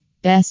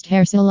Best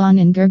hair salon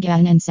in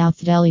Gurgaon and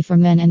South Delhi for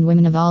men and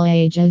women of all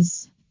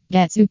ages.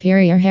 Get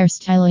superior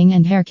hairstyling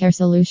and hair care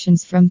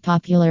solutions from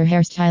popular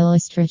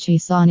hairstylist Richie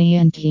Sani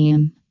and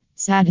team.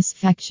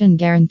 Satisfaction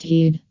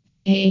guaranteed.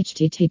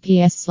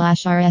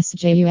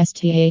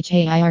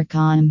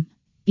 https://rsjustair.com.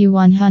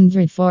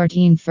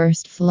 B114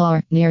 first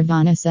floor,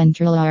 Nirvana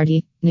Central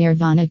RD,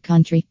 Nirvana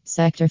Country,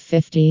 Sector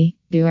 50,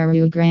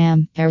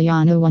 Gurugram,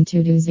 Haryana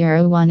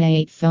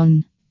 122018.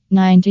 Phone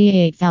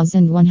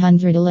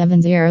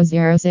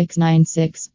 9811100696.